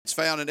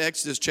found in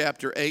Exodus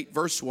chapter 8,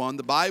 verse 1.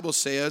 The Bible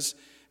says,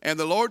 "And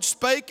the Lord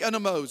spake unto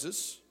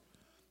Moses,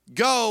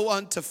 Go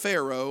unto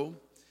Pharaoh,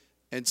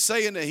 and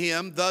say unto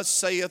him, Thus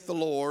saith the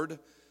Lord,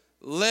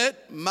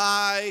 Let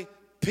my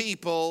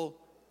people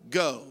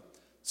go."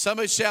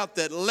 Somebody shout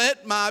that,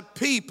 "Let my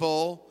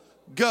people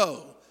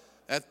go,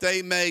 that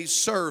they may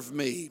serve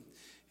me."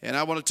 And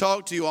I want to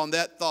talk to you on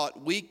that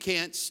thought. We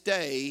can't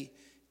stay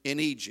in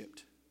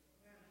Egypt.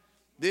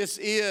 This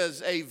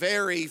is a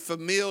very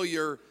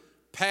familiar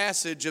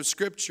passage of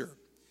Scripture.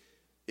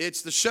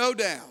 It's the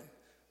showdown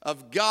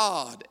of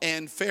God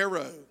and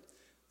Pharaoh.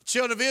 The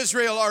children of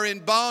Israel are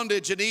in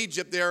bondage in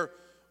Egypt. They're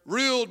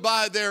ruled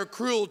by their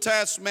cruel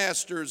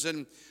taskmasters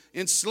and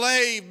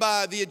enslaved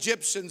by the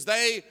Egyptians.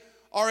 They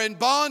are in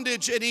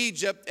bondage in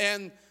Egypt,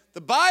 and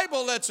the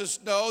Bible lets us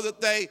know that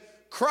they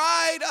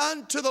cried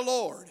unto the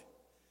Lord,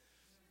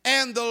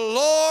 and the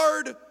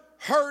Lord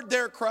heard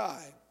their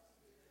cry.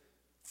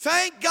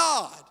 Thank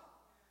God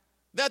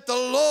that the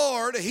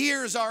Lord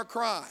hears our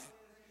cry.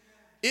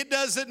 It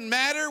doesn't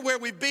matter where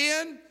we've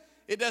been.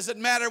 It doesn't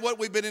matter what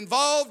we've been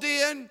involved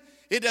in.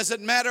 It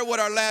doesn't matter what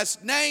our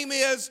last name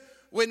is.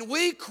 When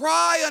we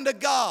cry unto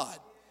God,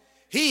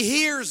 He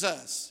hears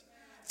us.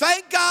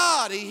 Thank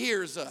God He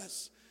hears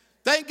us.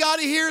 Thank God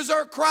He hears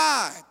our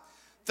cry.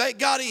 Thank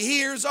God He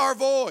hears our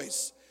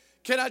voice.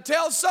 Can I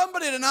tell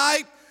somebody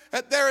tonight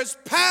that there is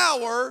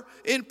power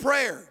in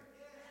prayer?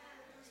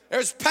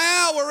 There's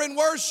power in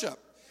worship.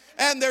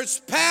 And there's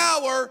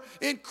power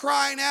in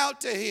crying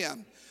out to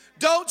Him.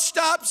 Don't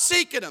stop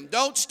seeking Him.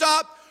 Don't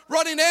stop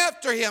running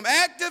after Him.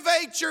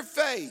 Activate your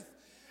faith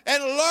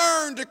and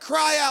learn to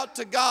cry out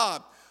to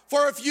God.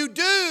 For if you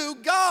do,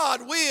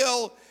 God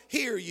will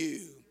hear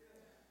you.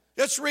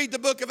 Let's read the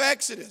book of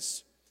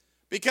Exodus,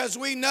 because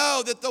we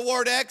know that the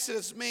word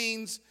Exodus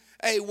means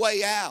a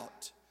way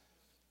out.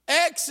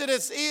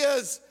 Exodus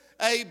is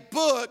a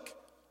book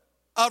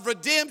of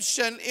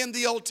redemption in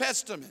the Old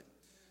Testament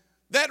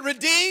that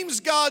redeems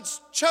God's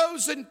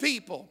chosen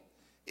people,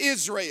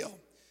 Israel.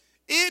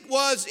 It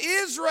was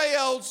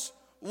Israel's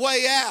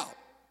way out.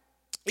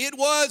 It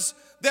was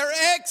their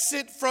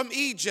exit from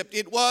Egypt.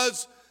 It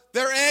was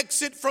their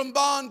exit from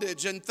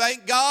bondage. And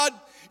thank God,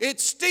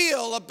 it's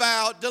still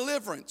about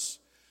deliverance.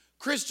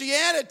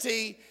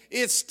 Christianity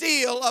is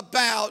still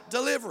about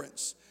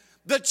deliverance.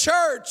 The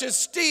church is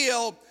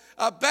still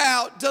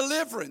about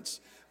deliverance.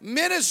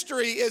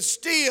 Ministry is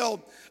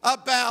still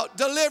about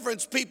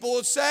deliverance. People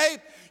will say,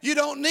 you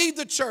don't need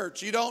the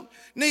church. You don't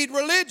need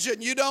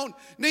religion. You don't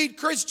need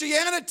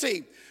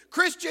Christianity.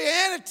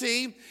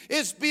 Christianity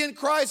is being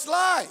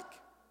Christ-like.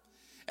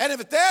 And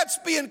if that's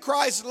being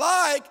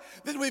Christ-like,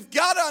 then we've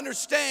got to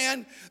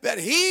understand that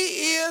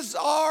He is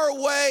our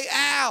way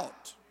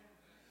out.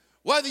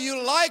 Whether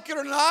you like it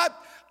or not,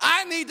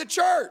 I need the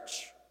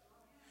church.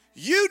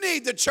 You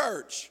need the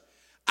church.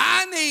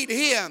 I need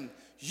Him.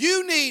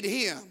 You need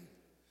Him.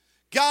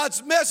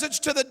 God's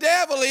message to the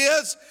devil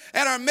is,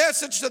 and our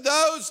message to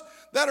those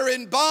that are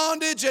in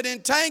bondage and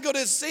entangled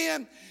in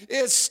sin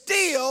is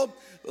still,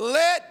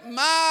 let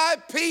my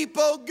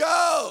people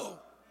go.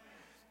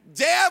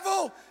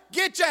 Devil,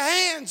 get your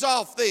hands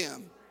off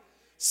them.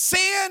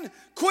 Sin,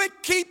 quit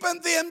keeping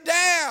them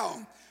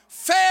down.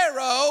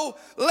 Pharaoh,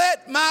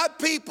 let my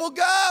people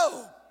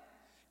go.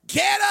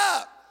 Get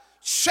up.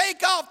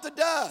 Shake off the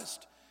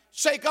dust.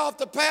 Shake off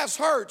the past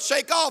hurt.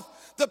 Shake off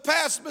the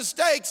past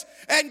mistakes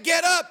and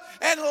get up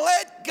and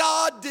let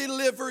God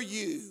deliver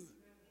you.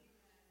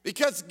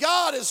 Because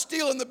God is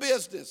still in the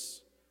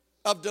business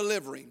of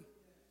delivering.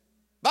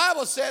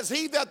 Bible says,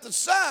 he that the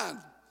Son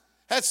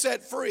has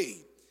set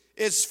free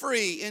is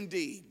free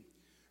indeed.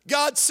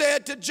 God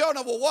said to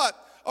Jonah, well, what?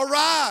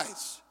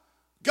 Arise,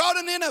 go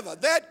to Nineveh,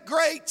 that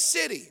great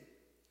city.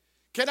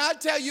 Can I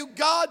tell you,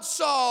 God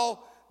saw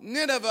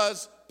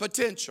Nineveh's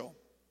potential.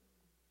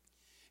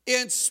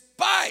 In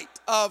spite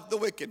of the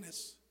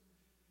wickedness,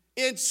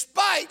 in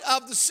spite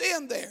of the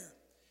sin there,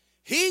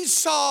 He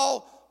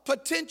saw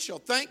potential.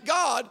 Thank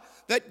God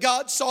that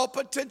God saw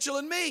potential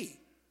in me.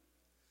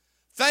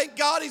 Thank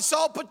God He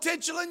saw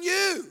potential in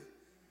you.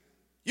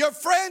 Your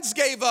friends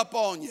gave up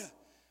on you.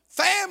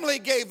 Family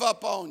gave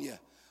up on you.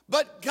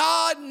 But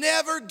God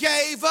never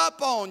gave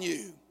up on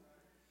you.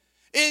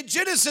 In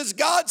Genesis,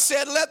 God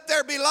said, let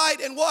there be light,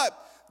 and what?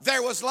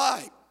 There was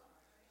light.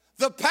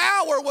 The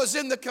power was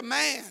in the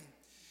command.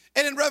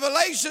 And in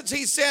Revelations,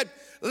 He said,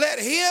 let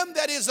him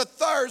that is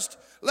athirst,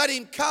 let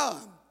him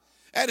come.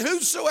 And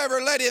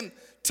whosoever, let him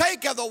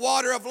take of the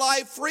water of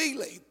life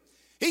freely.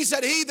 He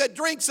said, he that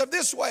drinks of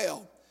this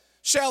well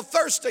shall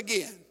thirst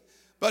again.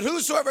 But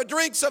whosoever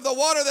drinks of the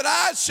water that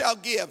I shall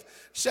give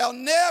shall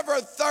never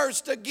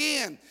thirst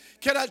again.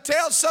 Can I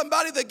tell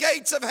somebody, the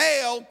gates of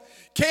hell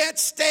can't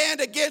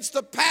stand against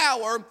the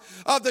power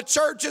of the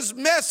church's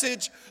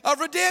message of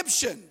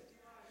redemption.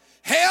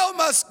 Hell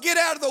must get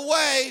out of the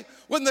way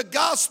when the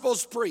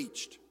gospel's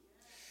preached.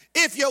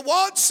 If you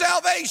want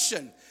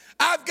salvation,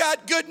 I've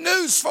got good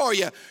news for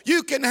you.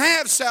 You can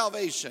have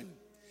salvation.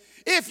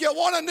 If you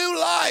want a new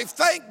life,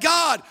 thank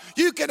God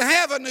you can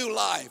have a new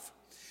life.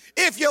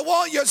 If you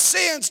want your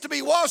sins to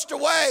be washed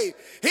away,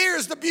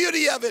 here's the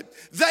beauty of it.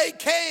 They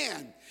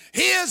can.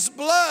 His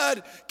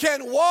blood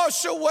can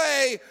wash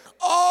away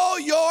all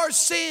your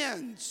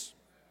sins.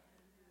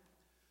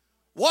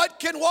 What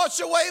can wash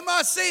away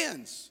my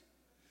sins?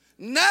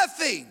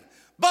 Nothing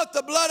but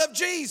the blood of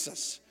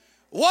Jesus.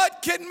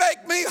 What can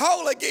make me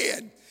whole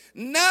again?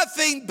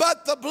 Nothing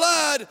but the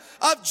blood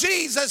of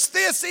Jesus.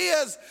 This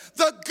is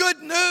the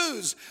good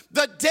news.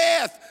 The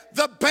death,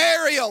 the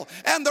burial,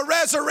 and the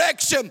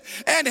resurrection.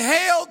 And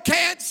hell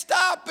can't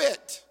stop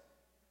it.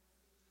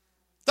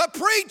 The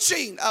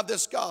preaching of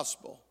this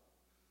gospel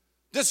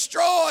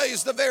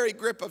destroys the very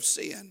grip of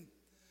sin.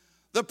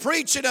 The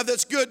preaching of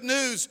this good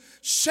news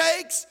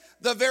shakes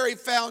the very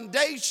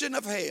foundation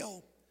of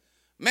hell.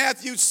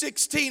 Matthew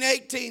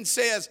 16:18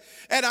 says,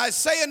 "And I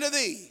say unto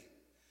thee,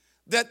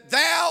 that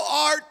thou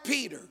art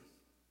Peter,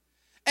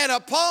 and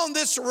upon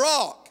this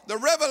rock," the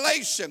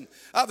revelation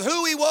of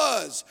who he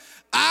was,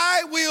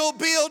 "I will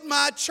build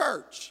my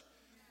church,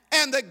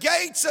 and the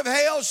gates of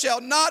hell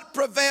shall not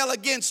prevail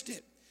against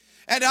it.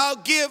 And I'll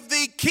give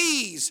thee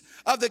keys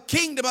of the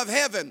kingdom of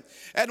heaven.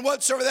 And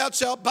whatsoever thou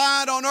shalt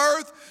bind on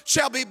earth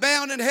shall be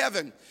bound in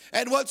heaven.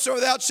 And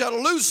whatsoever thou shalt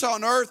loose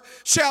on earth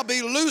shall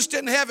be loosed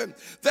in heaven."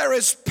 There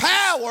is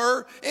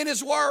power in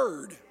his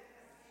word.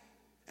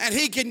 And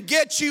he can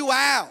get you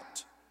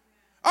out.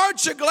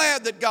 Aren't you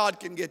glad that God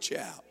can get you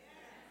out?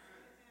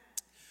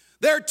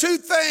 There are two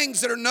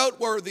things that are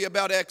noteworthy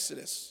about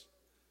Exodus.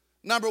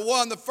 Number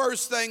one, the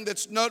first thing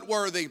that's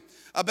noteworthy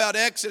about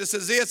Exodus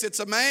is this: it's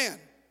a man.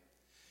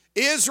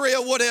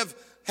 Israel would have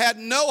had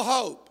no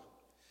hope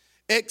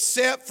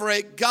except for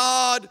a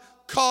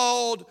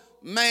God-called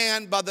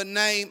man by the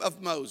name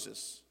of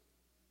Moses.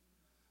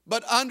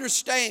 But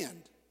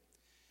understand,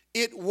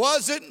 it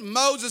wasn't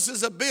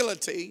Moses'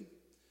 ability,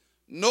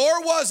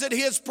 nor was it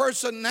his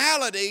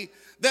personality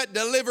that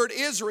delivered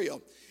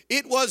Israel.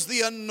 It was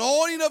the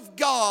anointing of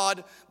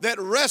God that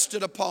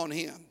rested upon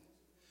him.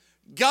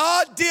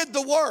 God did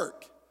the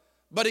work,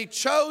 but he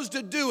chose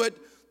to do it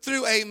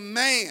through a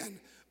man.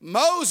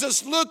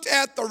 Moses looked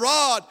at the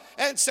rod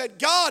and said,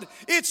 "God,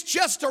 it's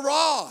just a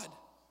rod."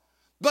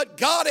 But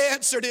God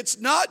answered, "It's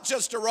not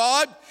just a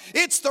rod,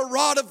 it's the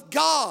rod of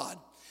God.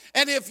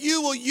 And if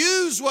you will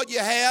use what you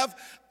have,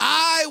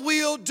 I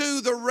will do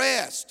the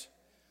rest."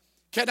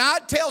 Can I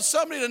tell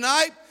somebody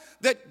tonight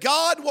that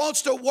God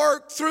wants to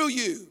work through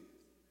you?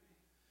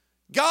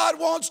 God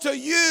wants to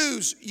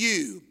use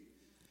you.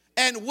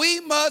 And we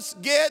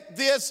must get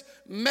this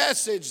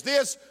message,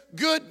 this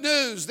good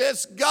news,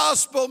 this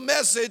gospel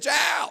message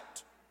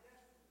out.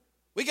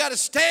 We got to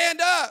stand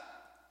up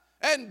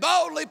and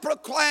boldly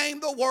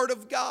proclaim the word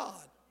of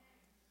God.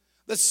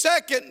 The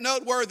second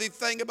noteworthy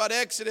thing about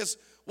Exodus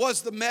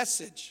was the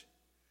message.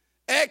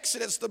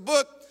 Exodus, the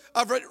book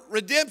of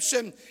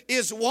redemption,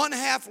 is one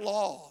half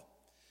law.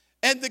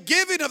 And the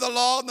giving of the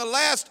law in the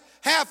last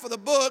half of the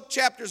book,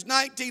 chapters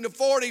 19 to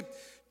 40,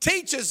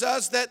 teaches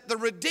us that the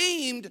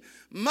redeemed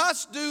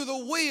must do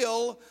the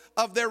will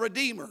of their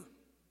Redeemer.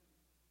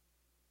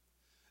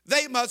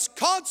 They must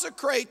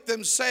consecrate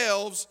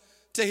themselves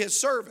to his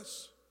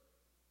service.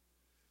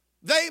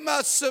 They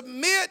must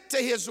submit to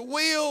his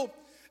will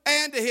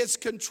and to his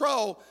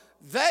control.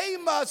 They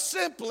must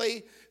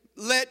simply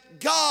let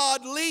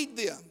God lead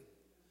them.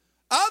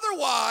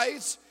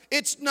 Otherwise,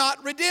 it's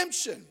not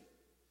redemption.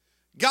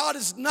 God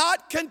is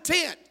not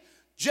content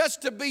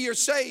just to be your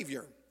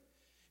Savior.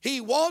 He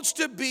wants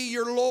to be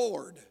your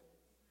Lord.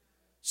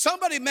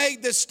 Somebody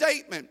made this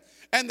statement,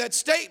 and that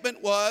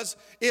statement was,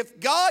 if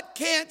God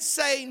can't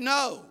say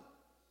no,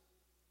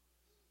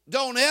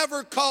 don't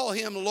ever call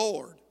him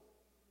Lord.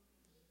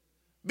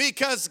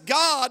 Because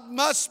God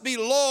must be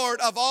Lord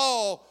of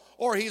all,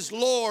 or he's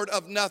Lord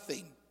of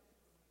nothing.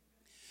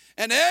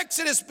 And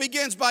Exodus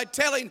begins by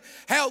telling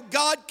how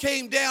God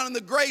came down in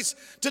the grace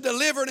to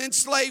deliver an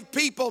enslaved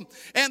people,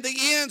 and the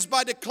ends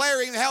by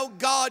declaring how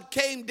God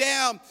came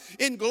down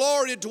in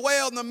glory to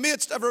dwell in the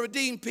midst of a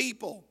redeemed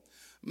people.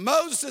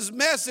 Moses'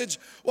 message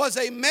was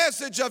a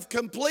message of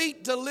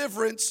complete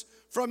deliverance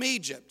from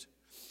Egypt.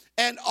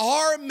 And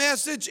our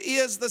message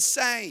is the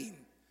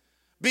same,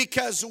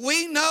 because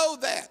we know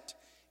that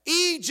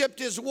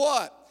Egypt is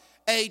what?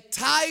 A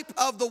type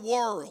of the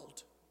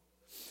world.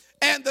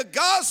 And the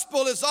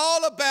gospel is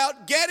all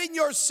about getting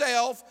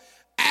yourself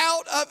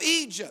out of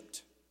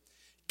Egypt,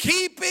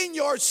 keeping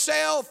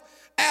yourself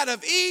out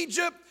of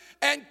Egypt,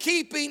 and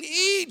keeping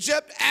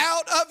Egypt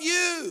out of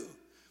you.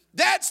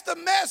 That's the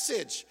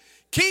message.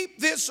 Keep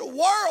this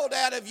world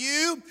out of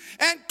you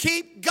and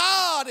keep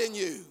God in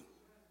you.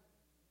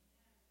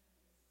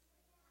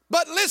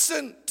 But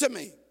listen to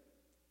me.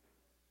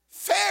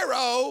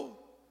 Pharaoh,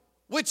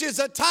 which is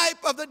a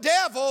type of the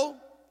devil,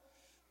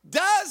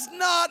 does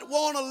not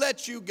want to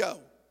let you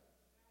go.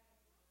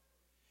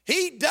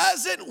 He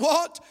doesn't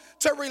want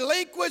to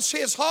relinquish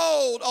his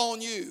hold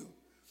on you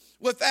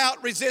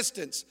without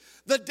resistance.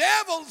 The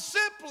devil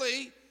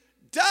simply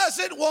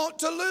doesn't want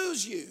to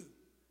lose you.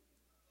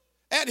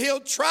 And he'll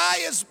try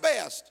his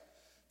best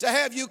to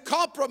have you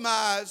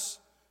compromise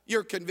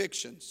your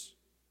convictions.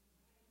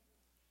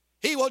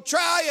 He will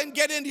try and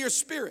get into your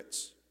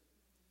spirits.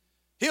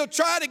 He'll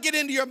try to get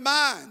into your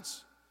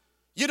minds.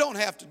 You don't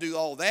have to do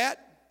all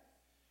that.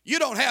 You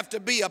don't have to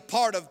be a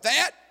part of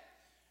that.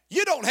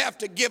 You don't have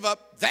to give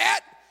up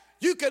that.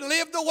 You can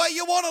live the way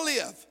you want to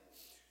live.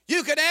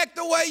 You can act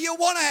the way you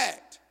want to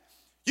act.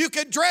 You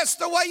can dress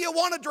the way you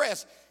want to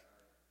dress.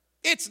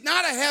 It's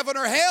not a heaven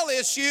or hell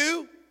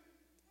issue.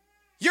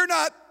 You're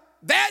not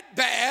that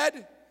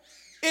bad.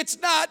 It's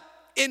not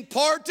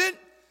important.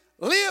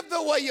 Live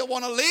the way you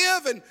want to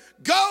live and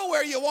go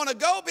where you want to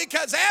go,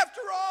 because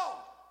after all,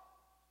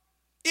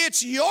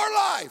 it's your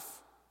life.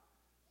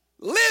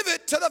 Live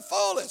it to the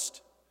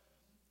fullest.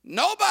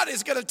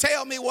 Nobody's going to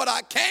tell me what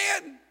I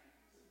can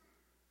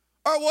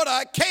or what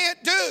I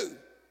can't do.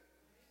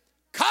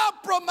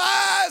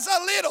 Compromise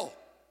a little.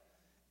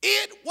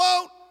 It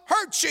won't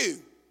hurt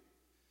you.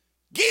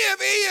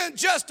 Give in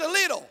just a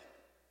little,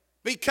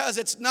 because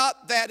it's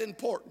not that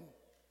important.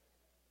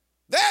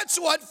 That's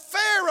what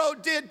Pharaoh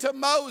did to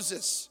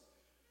Moses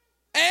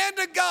and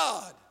to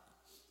God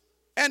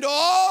and to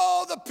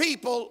all the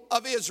people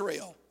of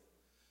Israel.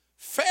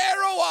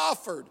 Pharaoh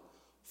offered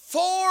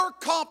 4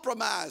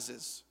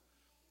 compromises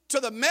to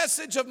the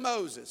message of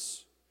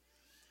Moses,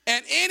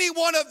 and any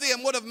one of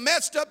them would have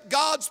messed up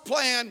God's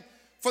plan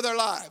for their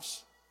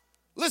lives.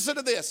 Listen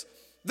to this.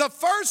 The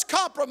first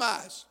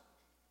compromise,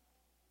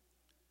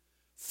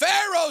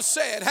 Pharaoh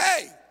said,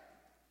 hey,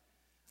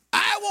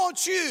 I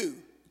want you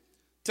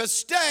to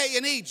stay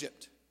in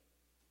Egypt.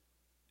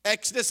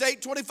 Exodus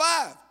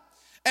 8:25.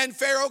 And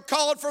Pharaoh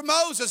called for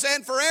Moses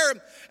and for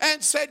Aaron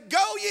and said,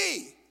 go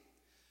ye,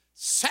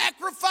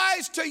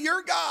 sacrifice to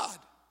your God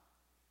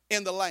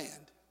in the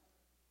land.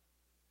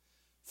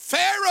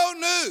 Pharaoh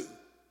knew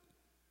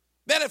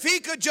that if he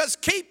could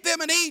just keep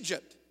them in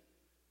Egypt,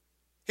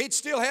 he'd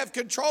still have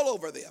control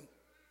over them.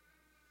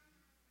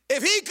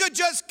 If he could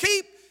just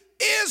keep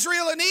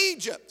Israel in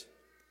Egypt,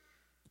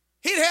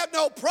 he'd have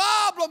no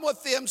problem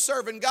with them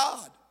serving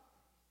God,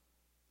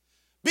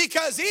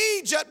 because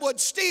Egypt would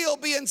still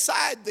be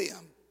inside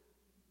them.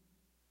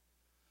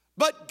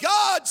 But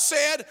God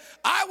said,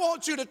 I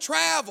want you to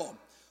travel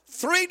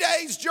 3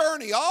 days'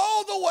 journey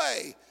all the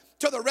way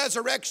to the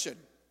resurrection.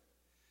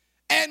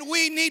 And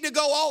we need to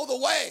go all the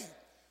way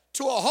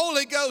to a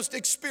Holy Ghost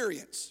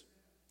experience.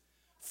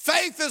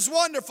 Faith is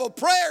wonderful,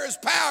 prayer is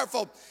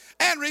powerful,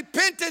 and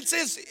repentance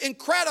is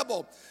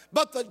incredible.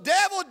 But the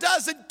devil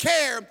doesn't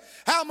care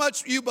how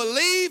much you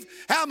believe,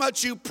 how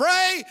much you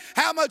pray,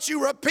 how much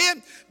you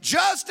repent,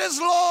 just as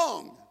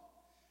long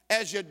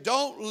as you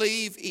don't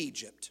leave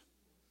Egypt.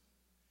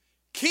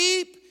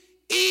 Keep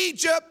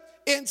Egypt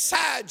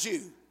inside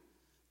you.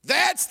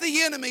 That's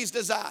the enemy's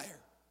desire.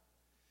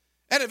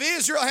 And if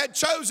Israel had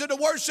chosen to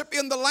worship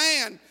in the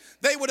land,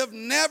 they would have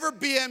never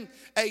been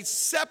a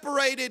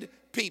separated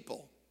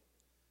people.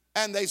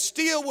 And they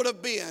still would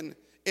have been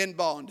in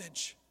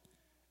bondage.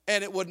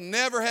 And it would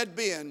never have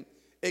been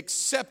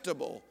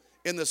acceptable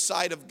in the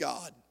sight of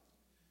God.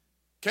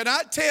 Can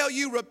I tell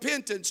you,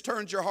 repentance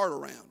turns your heart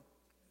around.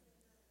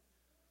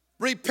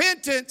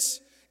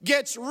 Repentance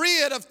gets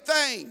rid of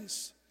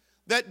things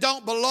that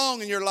don't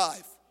belong in your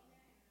life.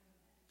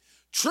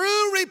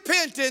 True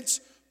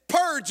repentance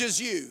purges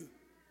you.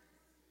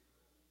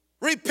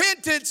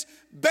 Repentance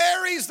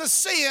buries the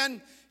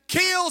sin,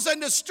 kills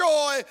and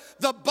destroys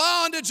the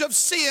bondage of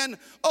sin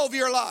over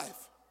your life.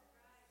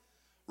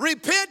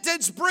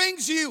 Repentance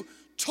brings you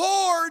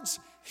towards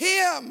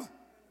Him.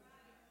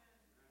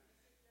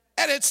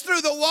 And it's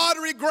through the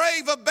watery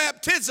grave of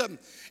baptism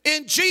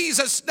in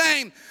Jesus'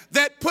 name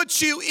that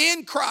puts you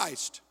in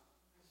Christ.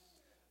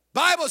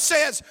 Bible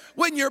says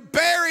when you're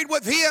buried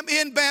with Him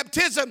in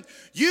baptism,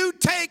 you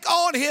take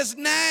on His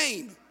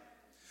name.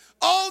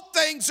 Old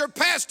things are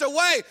passed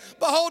away.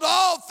 Behold,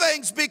 all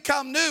things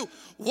become new.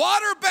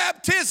 Water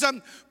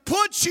baptism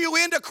puts you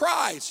into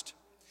Christ,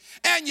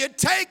 and you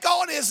take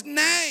on His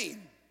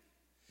name.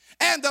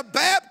 And the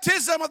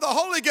baptism of the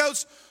Holy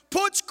Ghost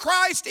puts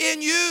Christ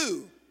in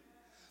you.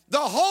 The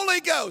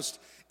Holy Ghost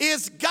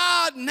is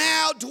God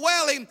now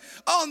dwelling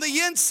on the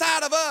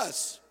inside of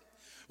us.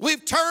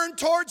 We've turned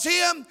towards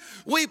Him,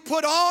 we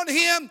put on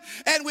Him,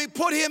 and we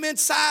put Him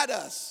inside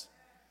us.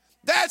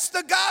 That's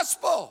the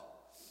gospel.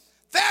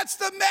 That's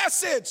the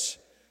message.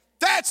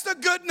 That's the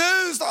good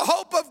news, the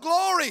hope of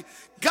glory.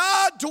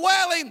 God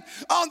dwelling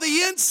on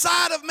the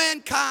inside of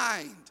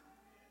mankind.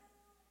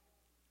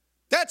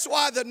 That's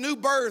why the new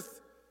birth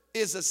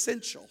is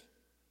essential.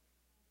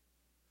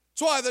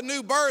 That's why the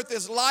new birth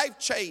is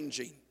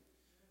life-changing.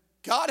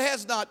 God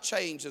has not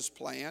changed His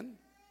plan.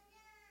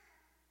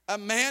 A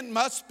man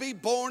must be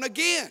born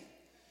again.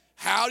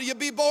 How do you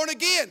be born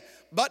again?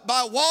 But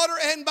by water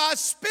and by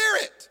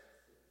Spirit.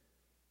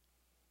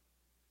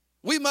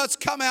 We must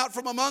come out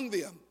from among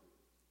them,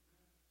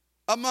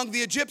 among the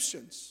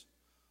Egyptians,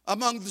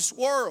 among this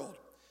world,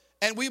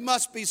 and we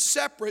must be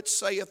separate,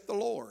 saith the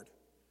Lord.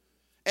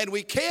 And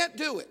we can't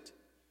do it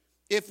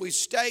if we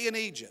stay in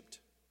Egypt.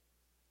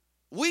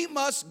 We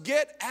must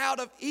get out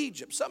of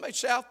Egypt. Somebody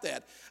shout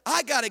that.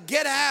 I got to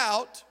get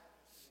out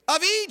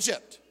of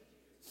Egypt.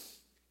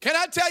 Can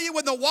I tell you,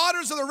 when the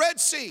waters of the Red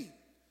Sea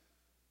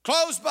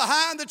closed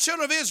behind the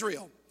children of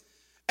Israel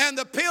and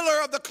the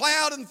pillar of the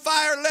cloud and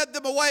fire led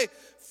them away,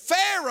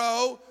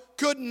 Pharaoh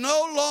could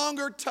no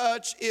longer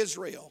touch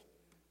Israel.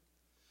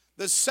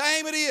 The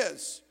same it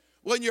is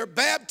when you're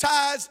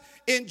baptized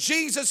in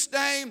Jesus'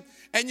 name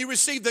and you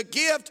receive the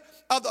gift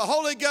of the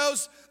Holy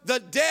Ghost. The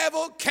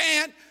devil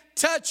can't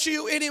touch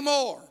you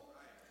anymore.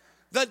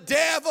 The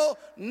devil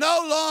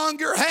no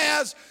longer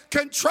has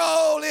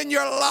control in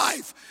your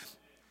life.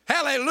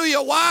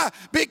 Hallelujah. Why?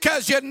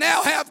 Because you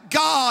now have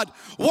God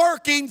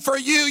working for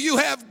you. You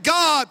have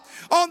God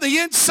on the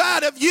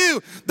inside of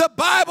you. The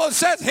Bible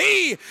says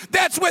he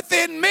that's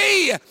within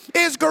me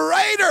is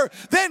greater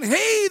than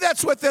he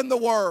that's within the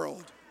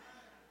world.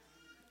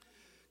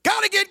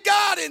 Got to get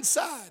God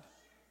inside.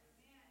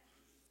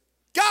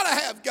 Got to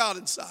have God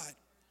inside.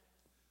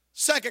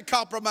 Second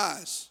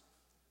compromise.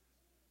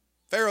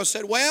 Pharaoh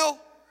said, well,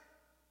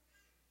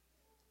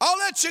 I'll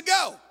let you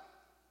go,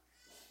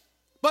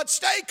 but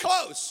stay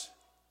close.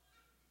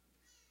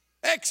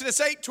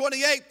 Exodus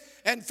 8:28,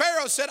 and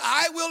Pharaoh said,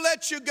 I will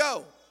let you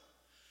go,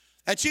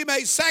 that you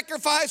may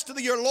sacrifice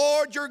to your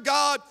Lord your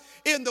God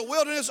in the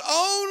wilderness.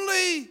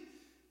 Only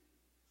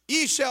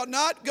ye shall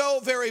not go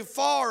very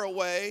far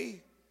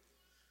away.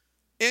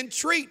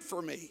 Entreat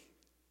for me.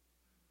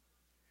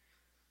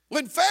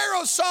 When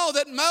Pharaoh saw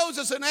that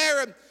Moses and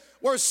Aaron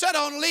were set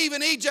on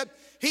leaving Egypt,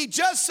 he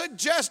just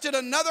suggested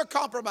another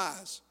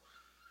compromise.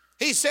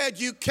 He said,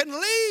 you can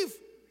leave,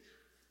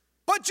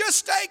 but just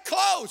stay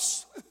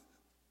close.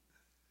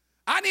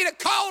 I need a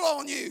call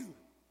on you.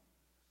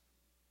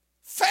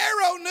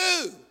 Pharaoh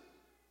knew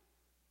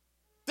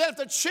that if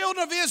the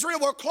children of Israel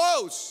were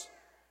close,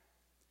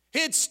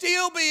 he'd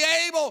still be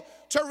able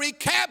to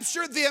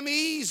recapture them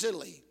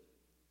easily.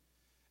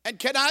 And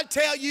can I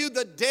tell you,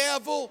 the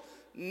devil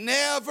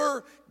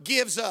never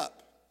gives up.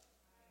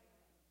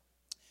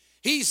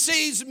 He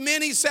sees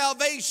many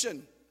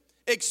salvation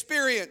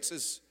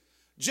experiences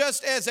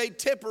just as a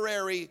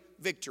temporary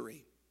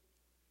victory.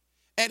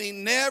 And he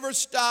never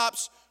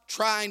stops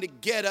trying to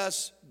get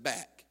us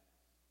back.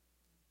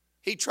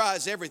 He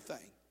tries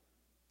everything.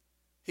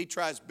 He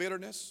tries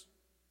bitterness.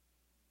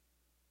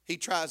 He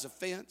tries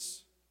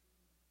offense.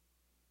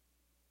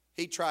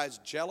 He tries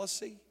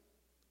jealousy.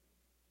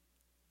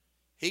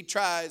 He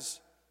tries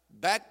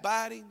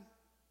backbiting,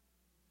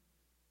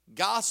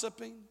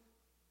 gossiping,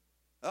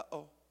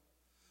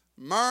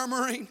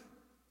 murmuring,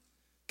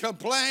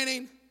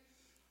 complaining.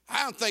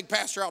 I don't think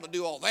Pastor ought to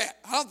do all that.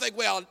 I don't think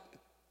we ought to.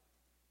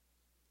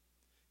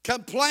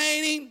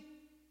 Complaining,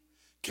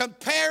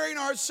 comparing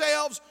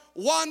ourselves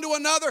one to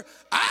another.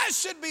 I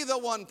should be the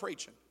one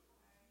preaching.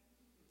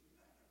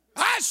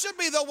 I should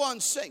be the one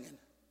singing.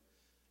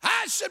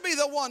 I should be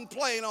the one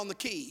playing on the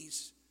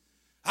keys.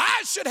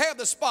 I should have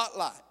the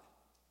spotlight.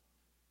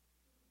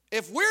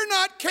 If we're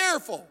not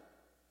careful,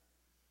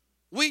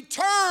 we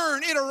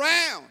turn it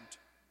around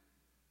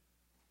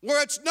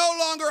where it's no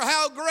longer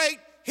how great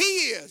he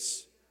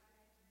is.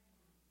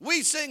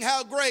 We sing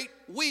how great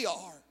we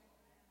are.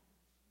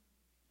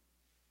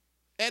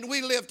 And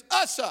we lift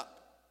us up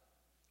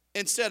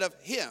instead of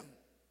him.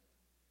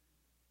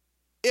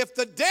 If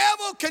the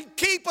devil can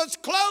keep us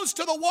close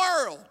to the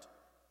world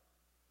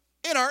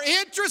in our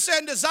interests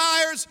and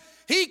desires,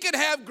 he can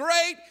have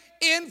great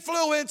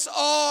influence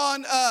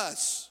on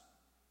us.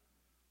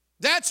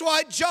 That's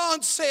why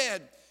John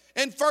said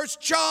in 1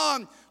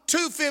 John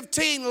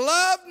 2:15,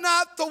 love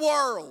not the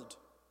world,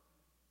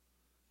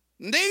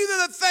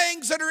 neither the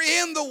things that are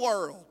in the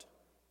world.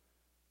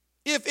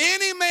 If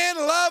any man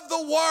love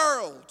the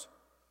world,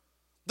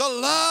 the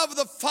love of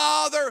the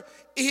Father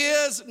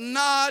is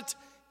not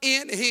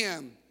in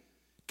him.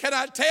 Can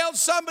I tell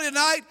somebody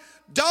tonight,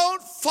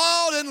 don't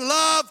fall in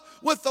love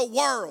with the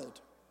world.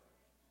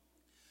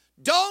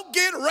 Don't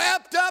get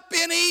wrapped up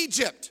in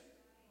Egypt.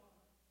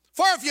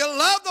 For if you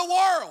love the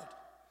world,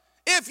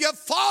 if you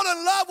fall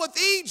in love with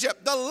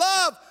Egypt, the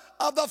love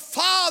of the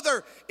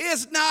Father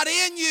is not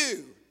in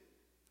you.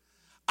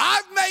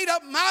 I've made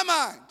up my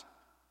mind.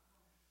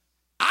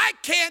 I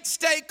can't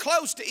stay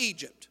close to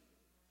Egypt.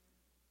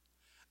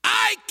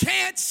 I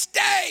can't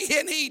stay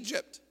in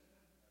Egypt.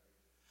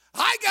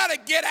 I got to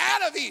get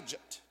out of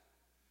Egypt.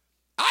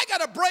 I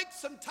got to break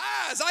some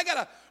ties. I got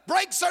to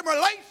break some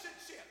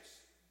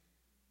relationships.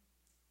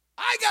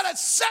 I got to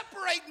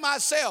separate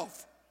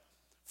myself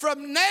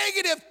from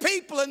negative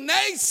people and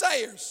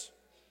naysayers.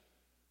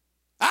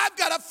 I've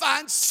got to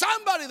find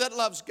somebody that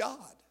loves God.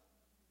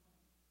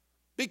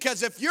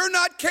 Because if you're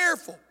not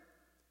careful,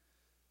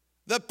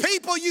 the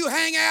people you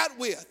hang out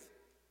with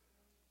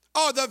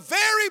are the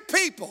very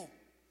people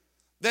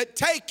that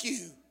take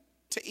you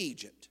to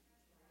Egypt.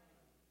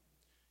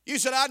 You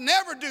said, I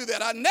never do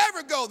that. I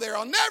never go there.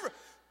 I'll never.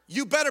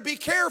 You better be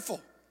careful.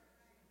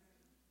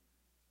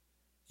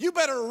 You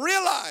better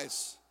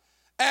realize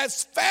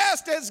as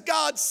fast as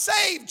God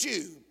saved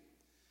you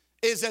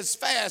is as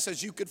fast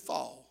as you could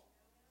fall.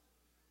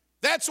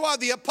 That's why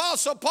the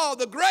Apostle Paul,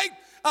 the great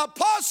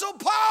Apostle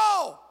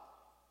Paul,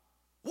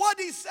 what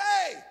did he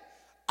say?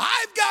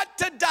 I've got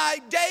to die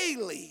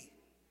daily.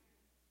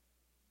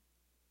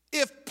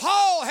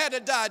 Paul had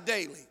to die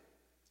daily.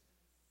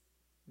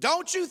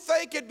 Don't you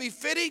think it'd be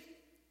fitting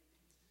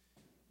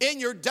in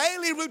your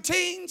daily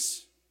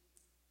routines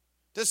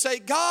to say,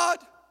 God,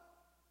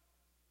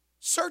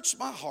 search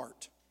my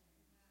heart.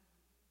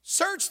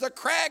 Search the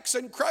cracks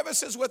and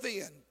crevices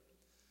within.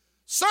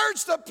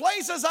 Search the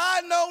places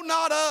I know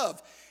not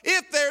of.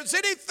 If there's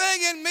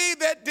anything in me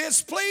that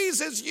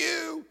displeases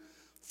you,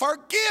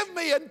 forgive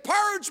me and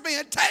purge me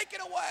and take it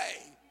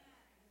away.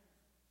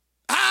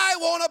 I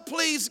want to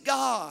please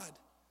God.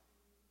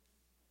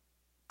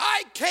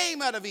 I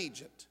came out of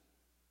Egypt,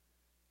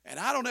 and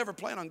I don't ever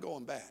plan on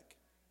going back.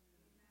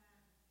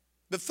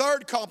 The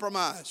third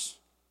compromise,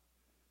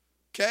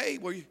 okay,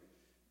 where you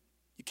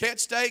can't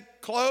stay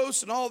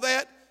close and all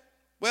that.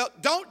 Well,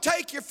 don't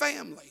take your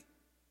family.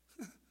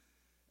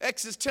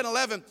 Exodus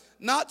 10:11,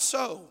 not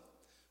so.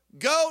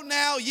 Go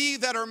now ye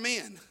that are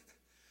men,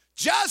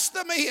 just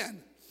the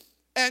men,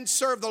 and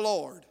serve the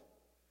Lord.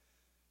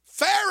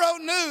 Pharaoh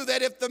knew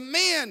that if the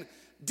men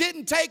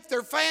didn't take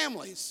their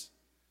families,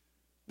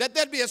 that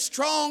there'd be a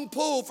strong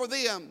pull for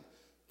them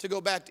to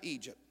go back to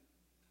Egypt.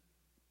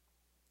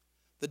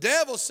 The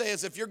devil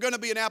says if you're going to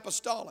be an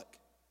apostolic,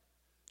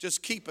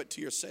 just keep it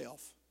to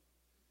yourself.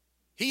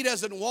 He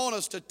doesn't want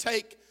us to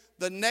take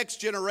the next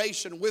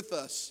generation with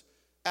us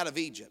out of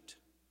Egypt.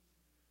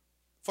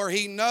 For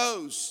he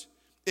knows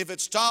if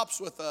it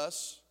stops with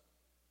us,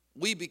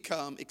 we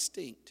become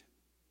extinct.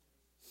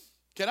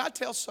 Can I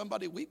tell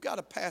somebody, we've got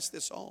to pass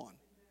this on.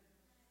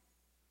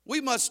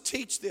 We must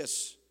teach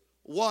this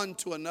one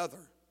to another.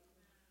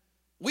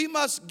 We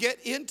must get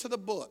into the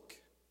book,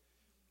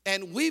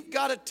 and we've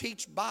got to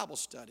teach Bible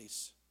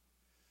studies.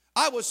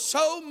 I was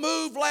so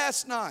moved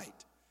last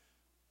night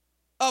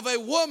of a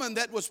woman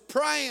that was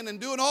praying and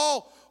doing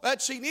all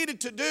that she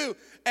needed to do.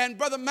 And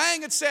Brother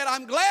Mang had said,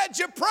 I'm glad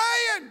you're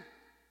praying,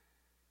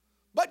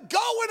 but go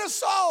win a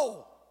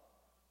soul.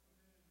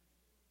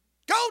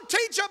 Go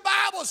teach a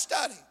Bible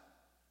study.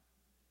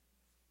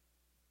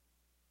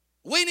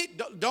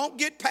 Don't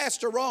get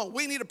pastor wrong.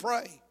 We need to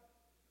pray.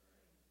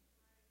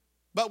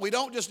 But we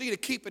don't just need to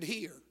keep it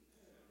here.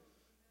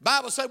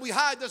 Bible said we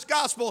hide this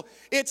gospel.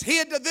 It's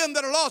hid to them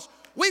that are lost.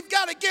 We've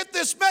got to get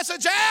this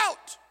message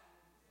out.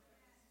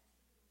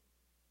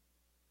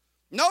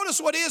 Notice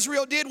what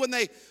Israel did when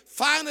they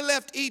finally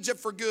left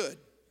Egypt for good.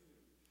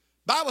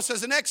 Bible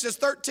says in Exodus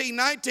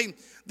 13:19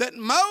 that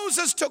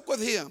Moses took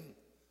with him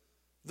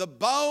the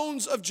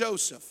bones of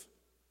Joseph.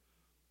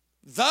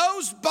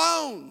 Those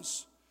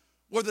bones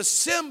were the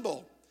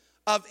symbol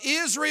of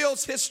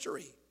Israel's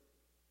history.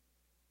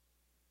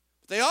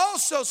 They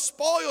also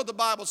spoiled, the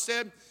Bible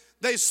said,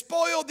 they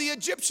spoiled the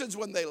Egyptians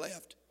when they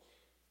left.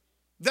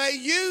 They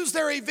used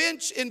their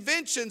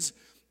inventions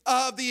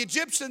of the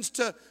Egyptians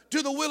to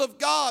do the will of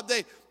God.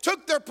 They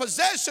took their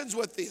possessions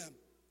with them.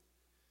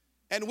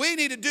 And we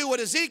need to do what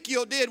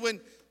Ezekiel did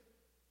when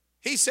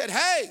he said,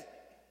 hey,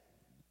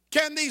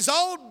 can these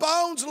old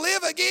bones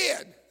live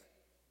again?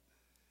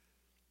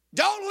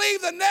 Don't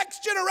leave the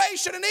next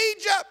generation in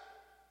Egypt.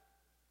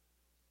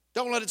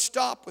 Don't let it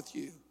stop with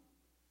you.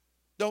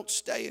 Don't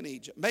stay in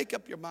Egypt. Make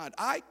up your mind.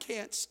 I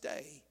can't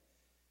stay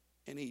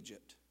in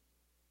Egypt.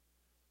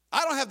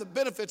 I don't have the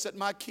benefits that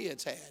my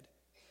kids had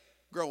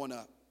growing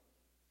up.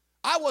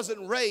 I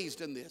wasn't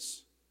raised in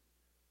this.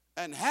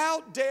 And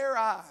how dare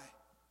I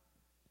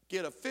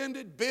get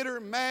offended, bitter,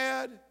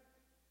 mad,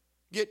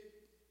 get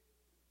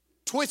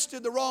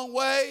twisted the wrong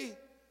way,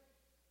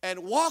 and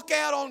walk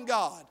out on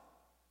God?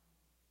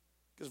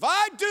 Because if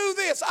I do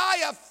this,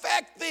 I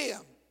affect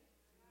them.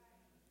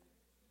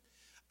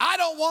 I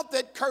don't want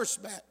that curse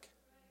back.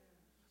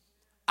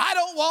 I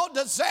don't want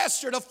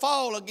disaster to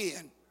fall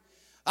again.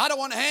 I don't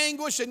want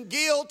anguish and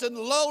guilt and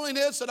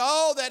loneliness and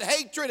all that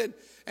hatred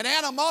and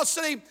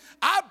animosity.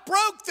 I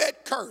broke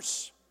that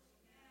curse.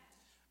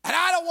 And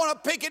I don't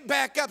want to pick it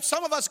back up.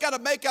 Some of us got to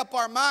make up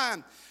our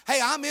mind. Hey,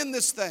 I'm in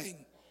this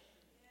thing.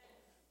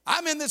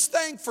 I'm in this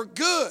thing for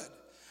good.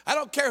 I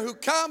don't care who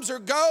comes or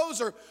goes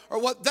or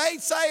what they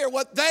say or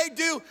what they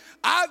do.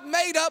 I've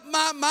made up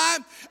my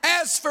mind.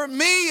 As for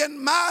me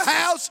and my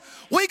house,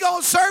 we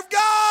gonna serve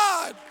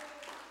God.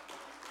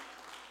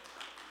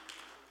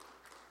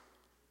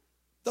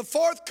 The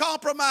fourth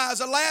compromise,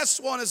 the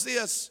last one, is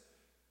this.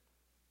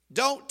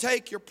 Don't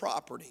take your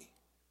property.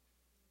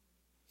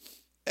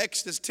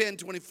 Exodus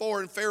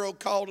 10:24, and Pharaoh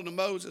called unto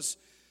Moses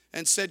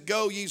and said,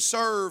 go ye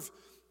serve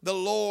the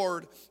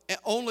Lord, and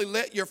only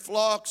let your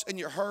flocks and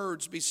your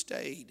herds be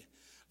stayed.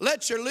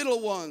 Let your little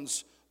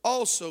ones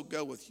also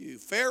go with you.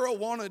 Pharaoh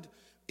wanted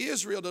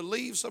Israel to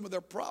leave some of their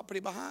property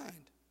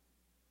behind.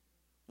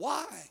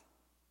 Why?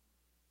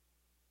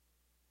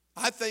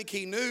 I think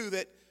he knew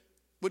that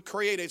would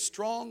create a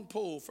strong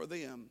pull for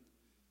them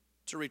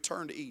to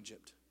return to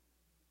Egypt.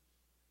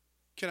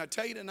 Can I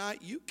tell you tonight,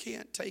 you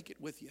can't take it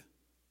with you.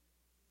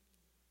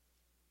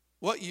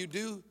 What you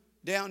do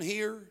down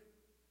here,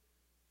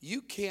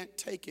 you can't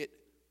take it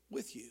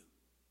with you.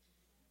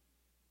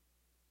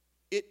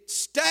 It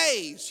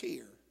stays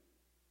here.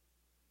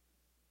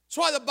 That's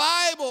why the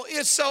Bible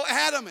is so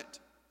adamant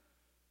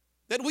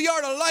that we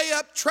are to lay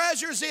up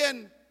treasures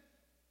in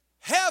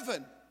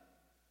heaven,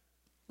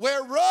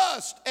 where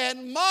rust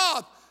and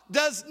moth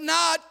does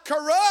not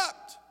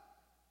corrupt.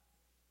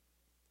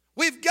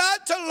 We've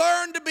got to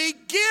learn to be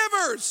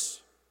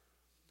givers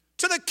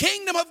to the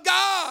kingdom of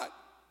God.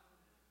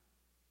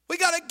 We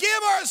got to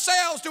give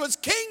ourselves to His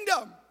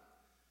kingdom.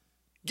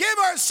 Give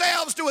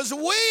ourselves to His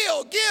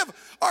will.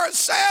 Give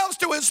ourselves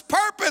to His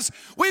purpose.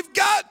 We've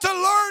got to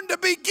learn to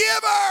be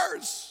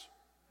givers.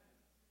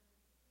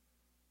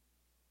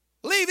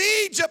 Leave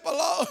Egypt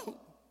alone.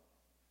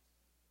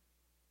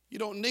 You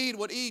don't need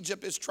what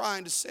Egypt is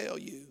trying to sell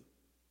you,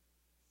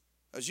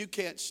 because you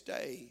can't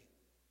stay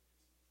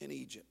in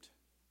Egypt.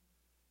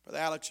 Brother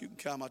Alex, you can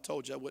come. I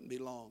told you I wouldn't be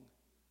long.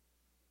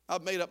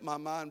 I've made up my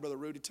mind, Brother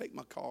Rudy, take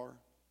my car,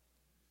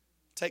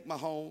 take my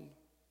home,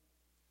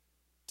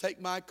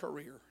 take my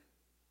career.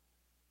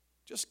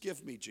 Just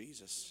give me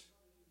Jesus.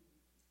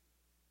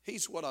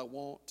 He's what I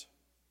want.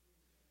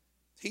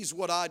 He's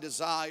what I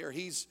desire.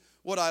 He's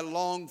what I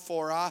long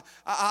for.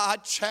 I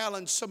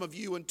challenge some of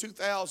you in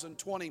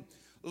 2020,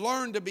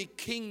 learn to be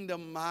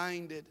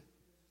kingdom-minded.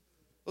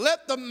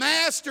 Let the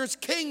Master's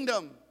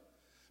kingdom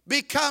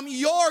become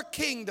your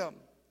kingdom.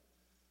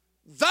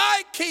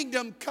 Thy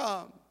kingdom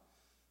come.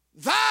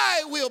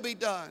 Thy will be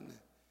done.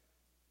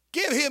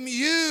 Give Him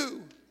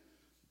you.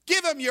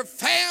 Give Him your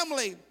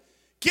family.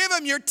 Give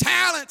Him your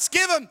talents.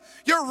 Give Him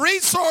your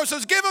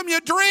resources. Give Him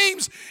your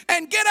dreams.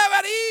 And get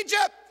out of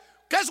Egypt,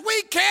 because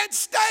we can't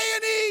stay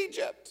in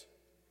Egypt.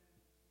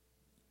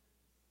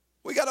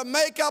 We got to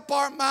make up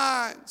our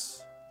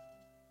minds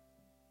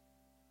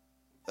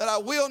that I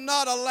will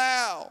not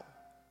allow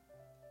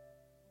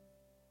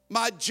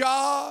my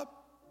job,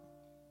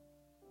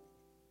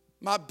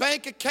 my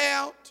bank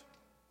account,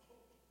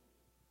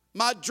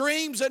 my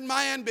dreams and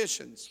my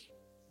ambitions,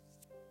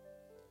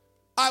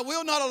 I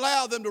will not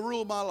allow them to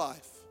rule my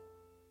life.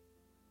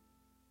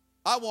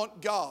 I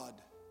want God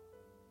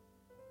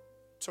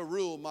to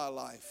rule my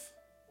life.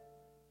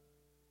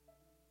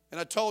 And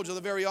I told you at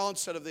the very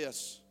onset of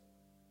this,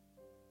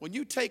 when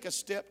you take a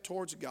step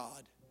towards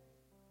God,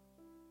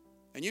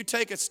 and you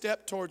take a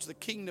step towards the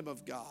kingdom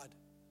of God,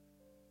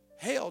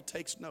 hell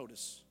takes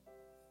notice.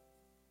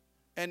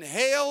 And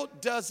hell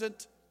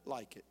doesn't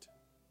like it.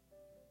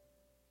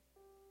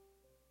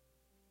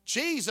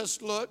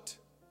 Jesus looked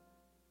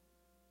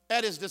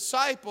at His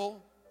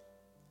disciple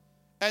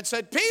and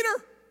said,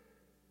 Peter,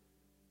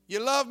 you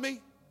love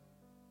me?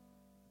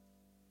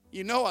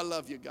 You know I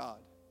love you, God.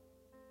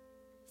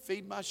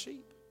 Feed my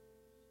sheep.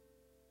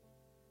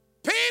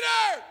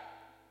 Peter,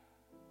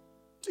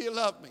 do you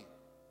love me?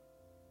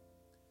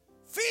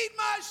 Feed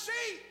my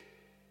sheep.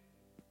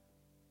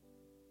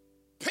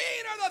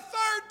 Peter, the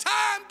third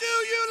time, do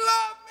you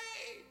love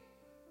me?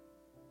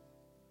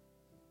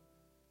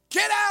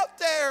 Get out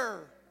there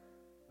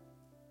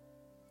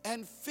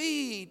and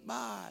feed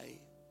my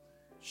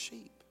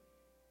sheep.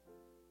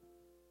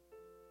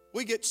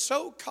 We get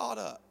so caught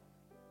up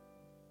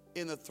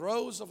in the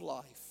throes of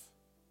life,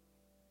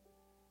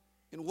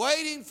 in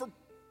waiting for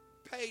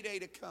payday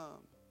to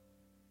come,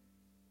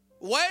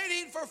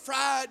 waiting for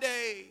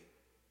Friday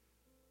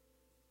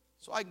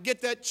so I can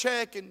get that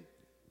check and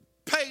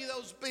pay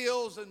those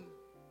bills and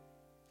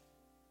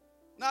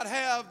not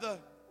have the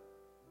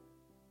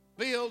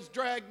bills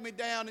drag me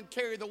down and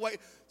carry the weight.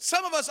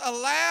 Some of us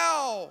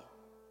allow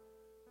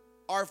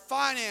our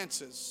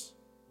finances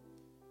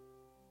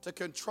to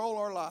control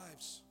our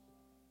lives.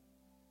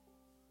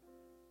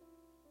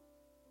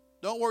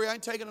 Don't worry, I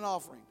ain't taking an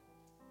offering.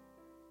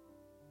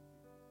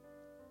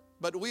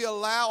 But we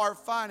allow our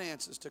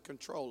finances to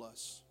control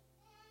us.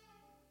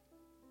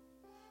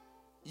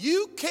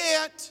 You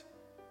can't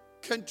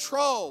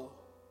control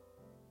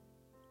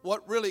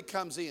what really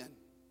comes in.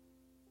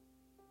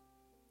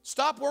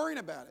 Stop worrying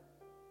about it.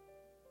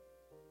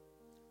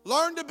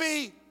 Learn to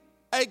be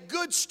a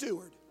good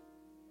steward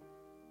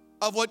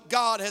of what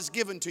God has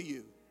given to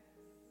you.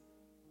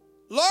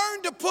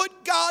 Learn to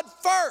put God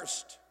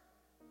first.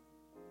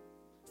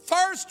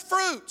 First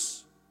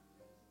fruits.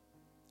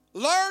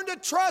 Learn to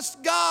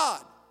trust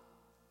God.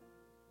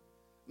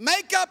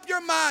 Make up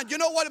your mind. You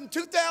know what? In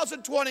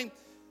 2020,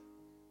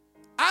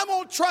 I'm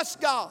going to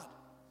trust God.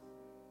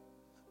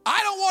 I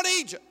don't want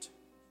Egypt,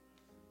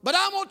 but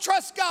I'm going to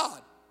trust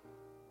God.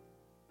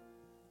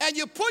 And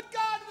you put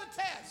God to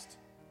the test.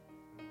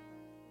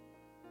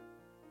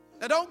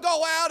 Now don't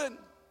go out and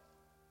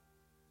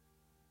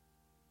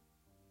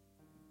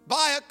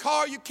buy a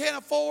car you can't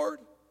afford.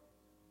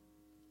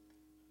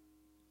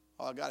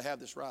 Oh, I got to have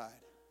this ride.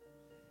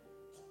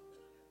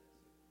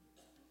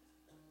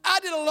 I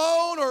did a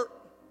loan, or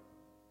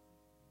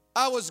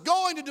I was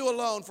going to do a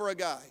loan for a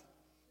guy.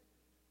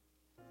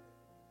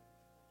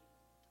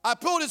 I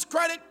pulled his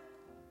credit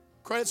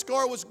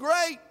score was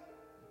great.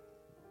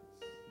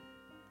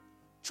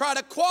 Try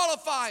to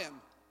qualify him.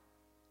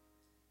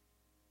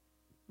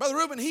 Brother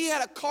Reuben, he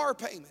had a car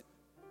payment,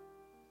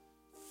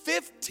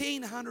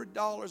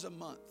 $1,500 a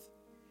month.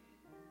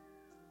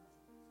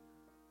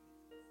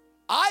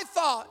 I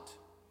thought,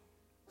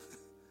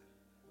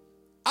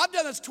 I've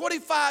done this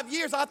 25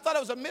 years, I thought it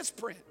was a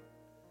misprint.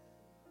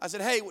 I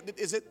said, hey,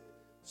 is it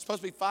It's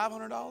supposed to be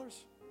 $500?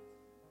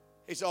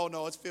 He said, oh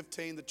no, it's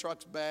 15, the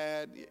truck's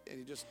bad. And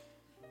he just,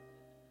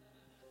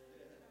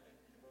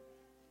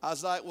 I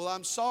was like, well,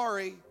 I'm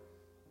sorry,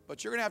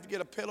 but you're going to have to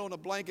get a pillow and a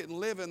blanket and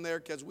live in there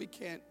because we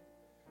can't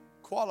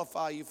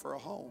qualify you for a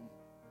home.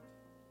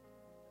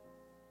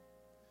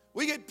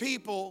 We get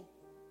people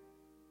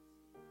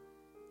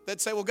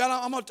that say, well, God,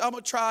 I'm going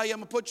to try you. I'm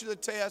going to put you to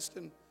the test.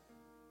 And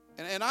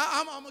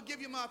I'm going to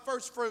give you my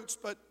first fruits,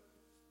 but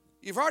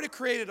you've already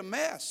created a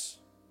mess.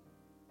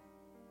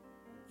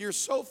 You're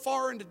so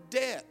far into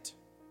debt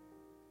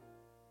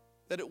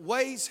that it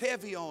weighs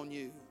heavy on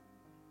you.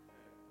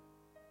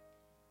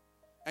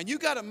 And you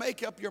got to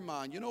make up your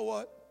mind. You know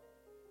what?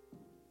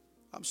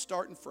 I'm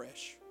starting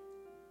fresh.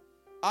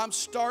 I'm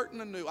starting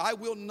anew. I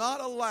will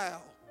not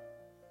allow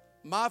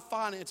my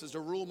finances to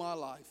rule my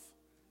life.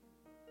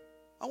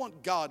 I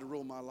want God to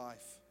rule my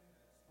life.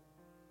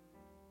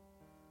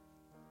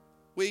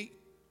 We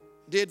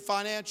did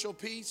financial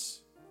peace.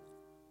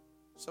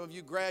 Some of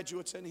you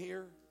graduates in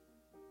here.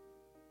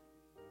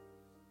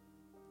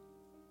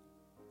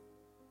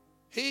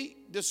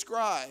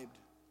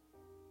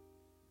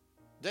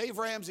 Dave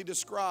Ramsey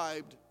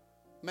described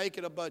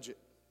making a budget.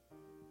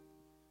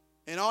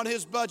 And on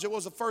his budget, what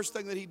was the first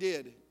thing that he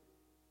did?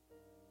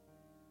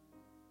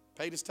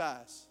 Paid his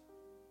tithes.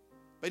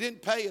 But he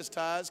didn't pay his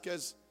tithes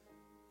because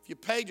if you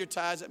paid your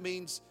tithes, it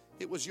means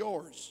it was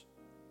yours.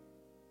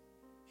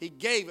 He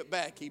gave it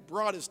back. He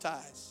brought his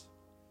tithes.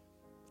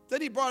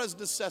 Then he brought his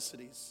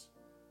necessities.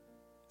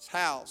 His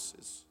house,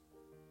 his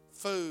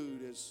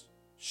food, his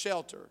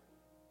shelter.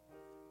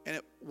 And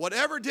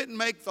whatever didn't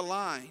make the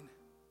line,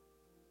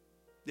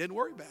 didn't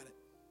worry about it.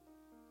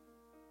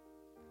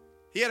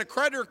 He had a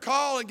creditor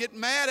call and get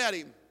mad at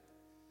him.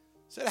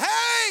 Said,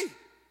 hey,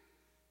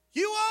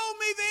 you owe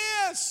me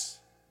this.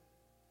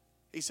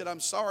 He said, I'm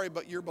sorry,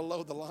 but you're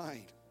below the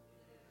line.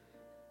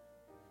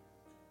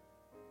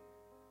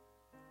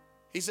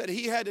 He said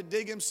he had to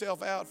dig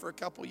himself out for a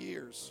couple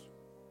years.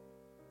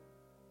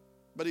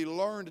 But he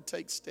learned to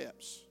take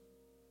steps.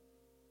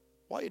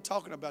 Why are you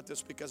talking about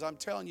this? Because I'm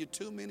telling you,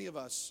 too many of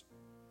us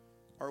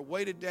are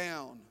weighted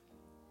down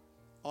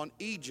on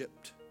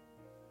Egypt.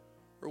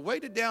 We're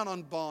weighted down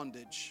on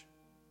bondage.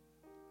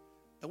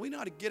 And we know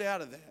how to get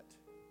out of that.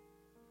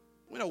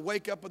 We know to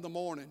wake up in the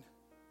morning,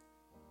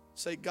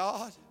 say,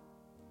 God,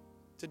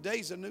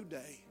 today's a new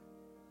day.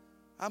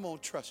 I'm going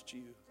to trust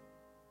you.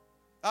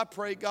 I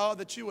pray, God,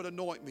 that you would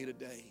anoint me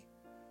today.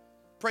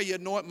 Pray you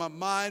anoint my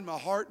mind, my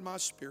heart, and my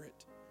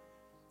spirit.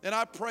 And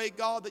I pray,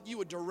 God, that you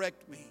would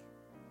direct me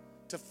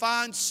to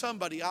find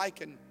somebody I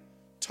can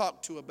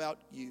talk to about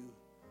you.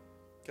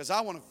 Because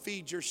I want to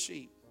feed your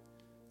sheep.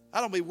 I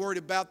don't be worried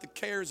about the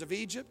cares of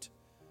Egypt.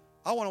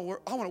 I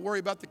want to worry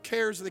about the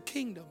cares of the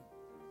kingdom.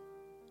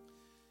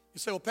 You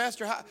say, well,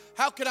 Pastor,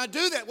 how can I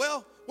do that?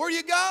 Well, where do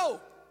you go?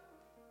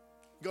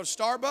 You go to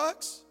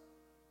Starbucks?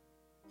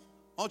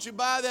 Why don't you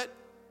buy that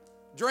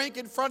drink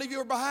in front of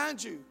you or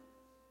behind you?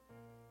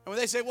 And when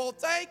they say, well,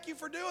 thank you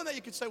for doing that,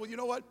 you can say, well, you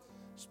know what?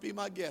 Just be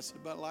my guest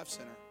at Abundant Life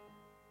Center.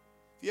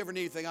 If you ever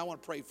need anything, I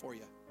want to pray for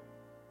you.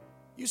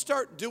 You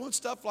start doing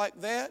stuff like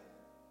that,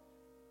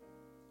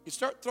 you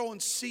start throwing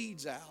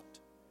seeds out.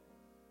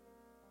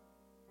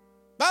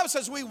 The Bible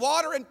says we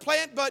water and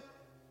plant, but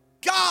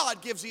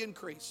God gives the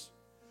increase.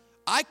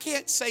 I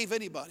can't save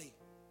anybody.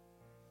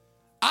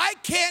 I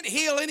can't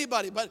heal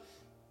anybody, but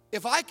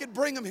if I could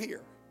bring them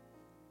here,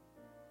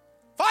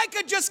 if I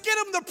could just get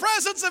them the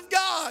presence of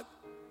God,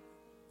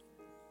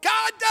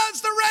 God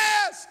does the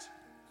rest.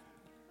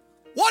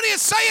 What are you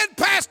saying,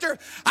 Pastor?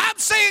 I'm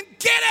saying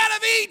get out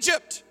of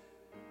Egypt.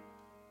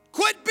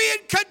 Quit being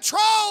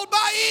controlled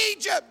by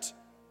Egypt.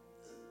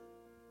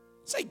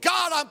 Say,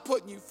 God, I'm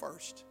putting you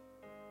first.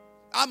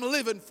 I'm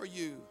living for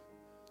you.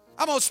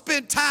 I'm going to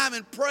spend time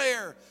in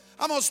prayer.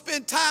 I'm going to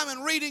spend time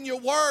in reading your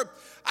word.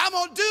 I'm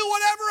going to do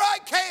whatever I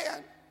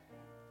can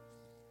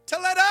to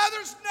let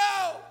others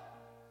know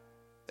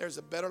there's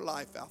a better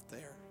life out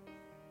there.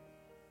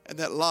 And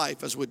that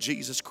life is with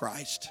Jesus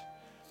Christ.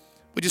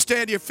 Would you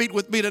stand to your feet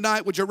with me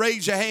tonight? Would you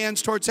raise your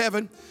hands towards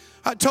heaven?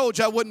 I told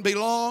you I wouldn't be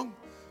long.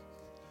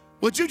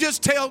 Would you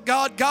just tell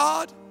God,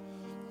 God,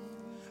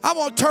 I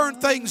want to turn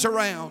things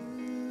around.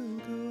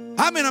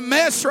 I'm in a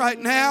mess right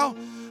now.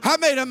 I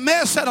made a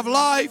mess out of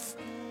life.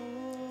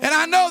 And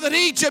I know that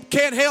Egypt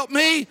can't help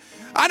me.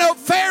 I know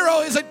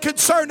Pharaoh isn't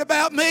concerned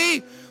about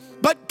me.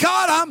 But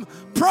God, I'm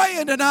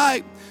praying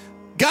tonight.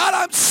 God,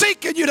 I'm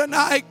seeking you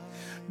tonight.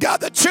 God,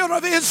 the children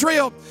of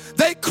Israel,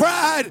 they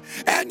cried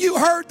and you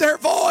heard their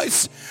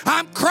voice.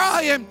 I'm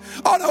crying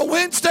on a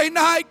Wednesday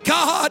night.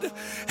 God,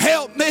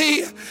 help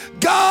me.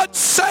 God,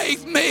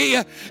 save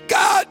me.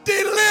 God,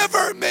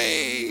 deliver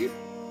me.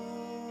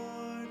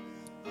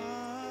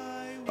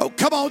 Oh,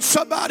 come on,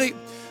 somebody.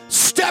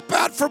 Step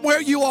out from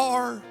where you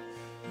are.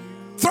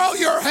 Throw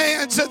your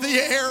hands in the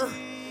air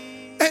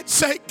and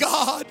say,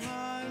 God,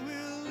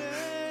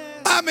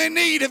 I'm in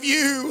need of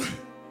you.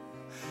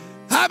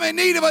 I'm in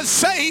need of a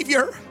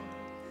Savior.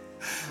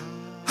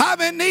 I'm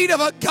in need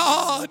of a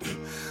God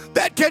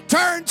that can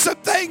turn some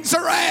things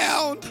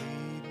around.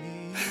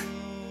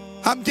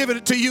 I'm giving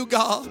it to you,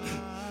 God.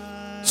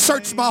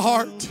 Search my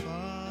heart.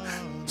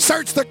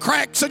 Search the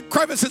cracks and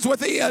crevices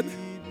within.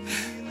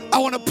 I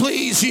want to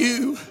please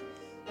you.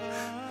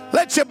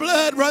 Let your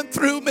blood run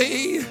through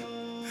me.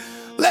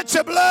 Let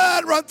your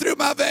blood run through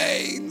my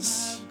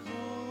veins.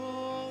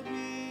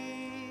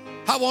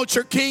 I want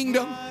your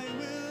kingdom.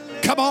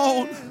 Come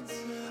on.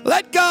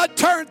 Let God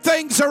turn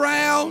things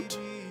around.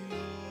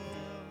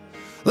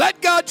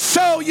 Let God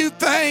show you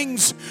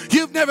things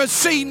you've never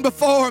seen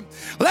before.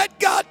 Let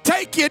God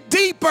take you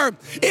deeper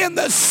in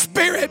the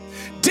spirit,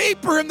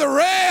 deeper in the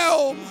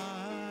realm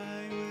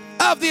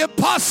of the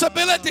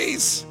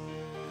impossibilities,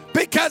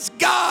 because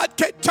God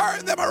can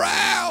turn them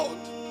around.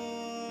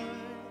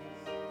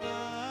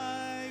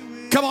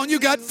 Come on, you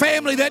got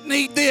family that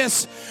need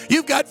this.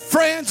 You've got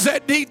friends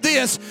that need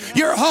this.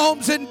 Your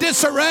home's in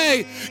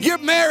disarray. Your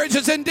marriage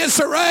is in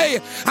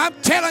disarray. I'm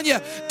telling you,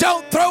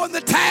 don't throw in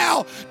the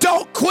towel.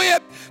 Don't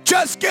quit.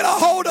 Just get a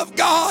hold of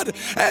God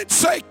and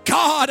say,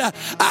 God,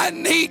 I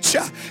need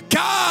you.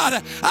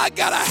 God, I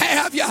gotta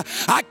have you.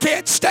 I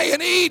can't stay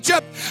in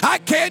Egypt. I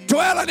can't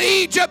dwell in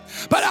Egypt,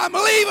 but I'm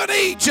leaving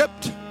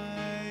Egypt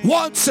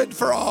once and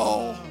for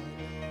all.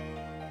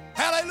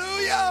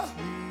 Hallelujah.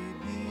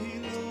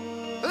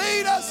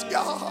 Lead us,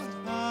 God.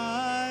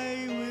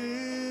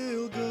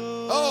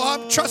 Oh,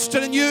 I'm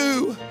trusting in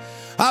you.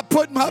 I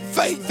put my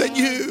faith in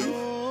you.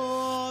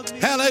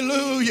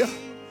 Hallelujah.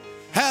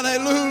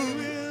 Hallelujah.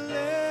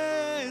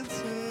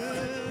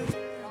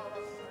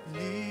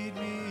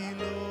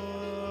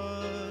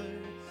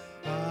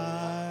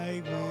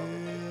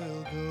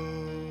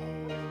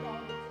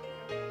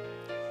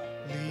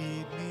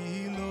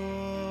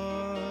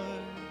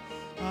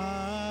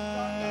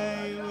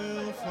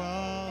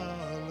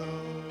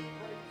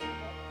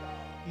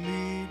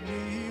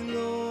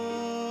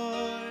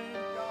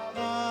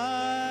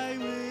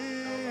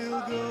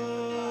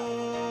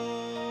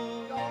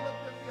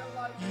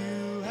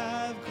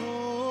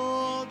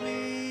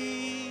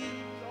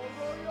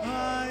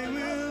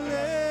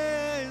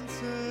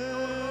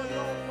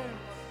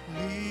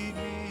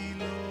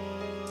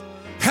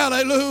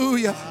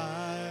 Hallelujah.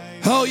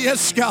 Oh,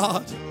 yes,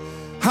 God.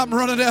 I'm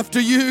running after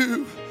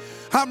you.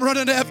 I'm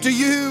running after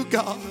you,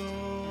 God.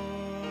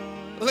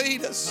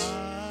 Lead us.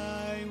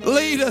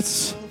 Lead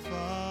us.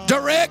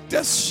 Direct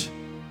us.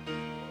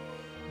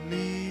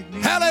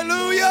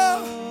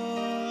 Hallelujah.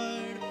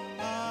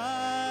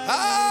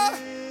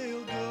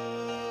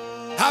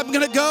 I'm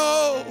going to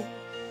go.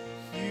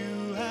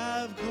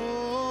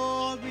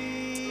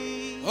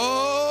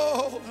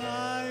 Oh.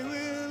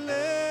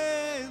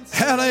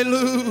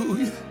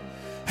 Hallelujah.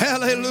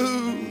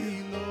 Hallelujah.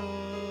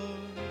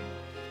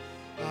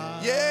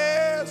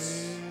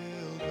 Yes.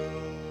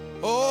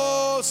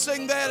 Oh,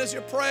 sing that as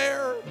your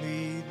prayer.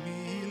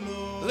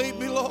 Lead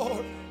me,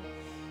 Lord.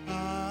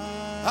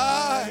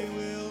 I'm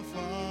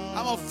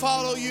going to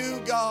follow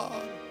you,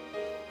 God.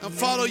 And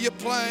follow your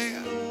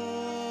plan.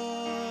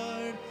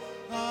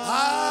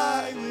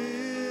 I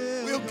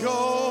will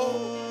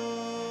go.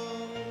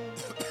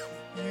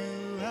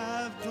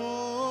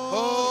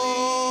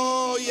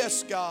 Oh,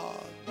 yes, God.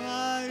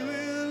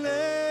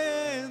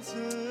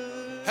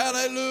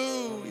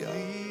 Hallelujah.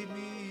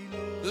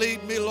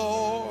 Lead me,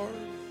 Lord.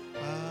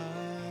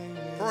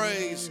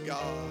 Praise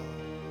God.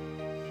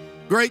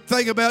 Great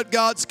thing about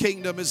God's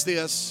kingdom is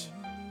this.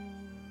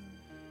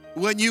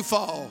 When you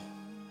fall,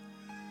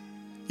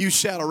 you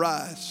shall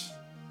arise.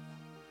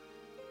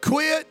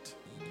 Quit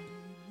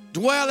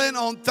dwelling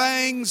on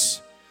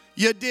things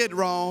you did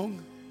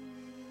wrong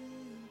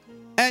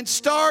and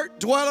start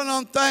dwelling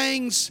on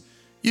things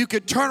you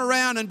could turn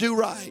around and do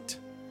right.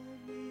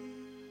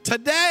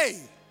 Today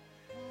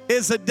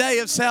is a day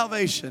of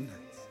salvation.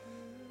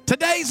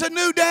 Today's a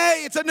new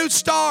day. It's a new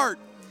start.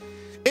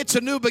 It's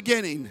a new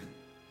beginning.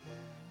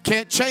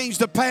 Can't change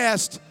the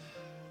past,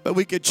 but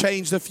we could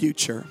change the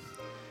future.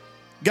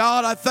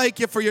 God, I thank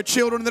you for your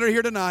children that are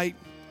here tonight.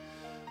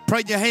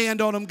 Praying your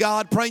hand on them,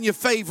 God. Praying your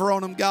favor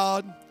on them,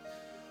 God.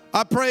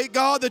 I pray,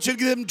 God, that you'd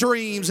give them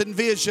dreams and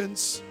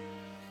visions.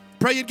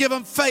 Pray you'd give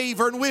them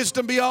favor and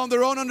wisdom beyond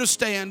their own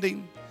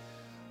understanding.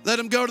 Let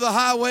them go to the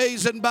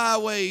highways and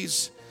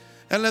byways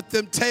and let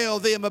them tell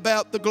them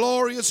about the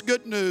glorious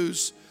good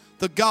news,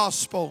 the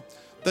gospel,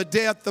 the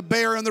death, the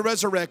burial, and the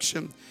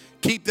resurrection.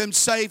 Keep them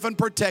safe and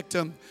protect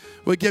them.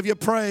 We give you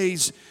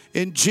praise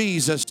in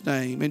Jesus'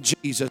 name. In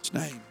Jesus'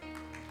 name.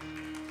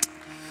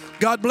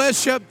 God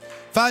bless you.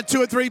 Find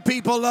 2 or 3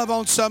 people, love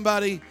on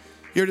somebody.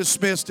 You're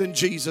dismissed in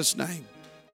Jesus' name.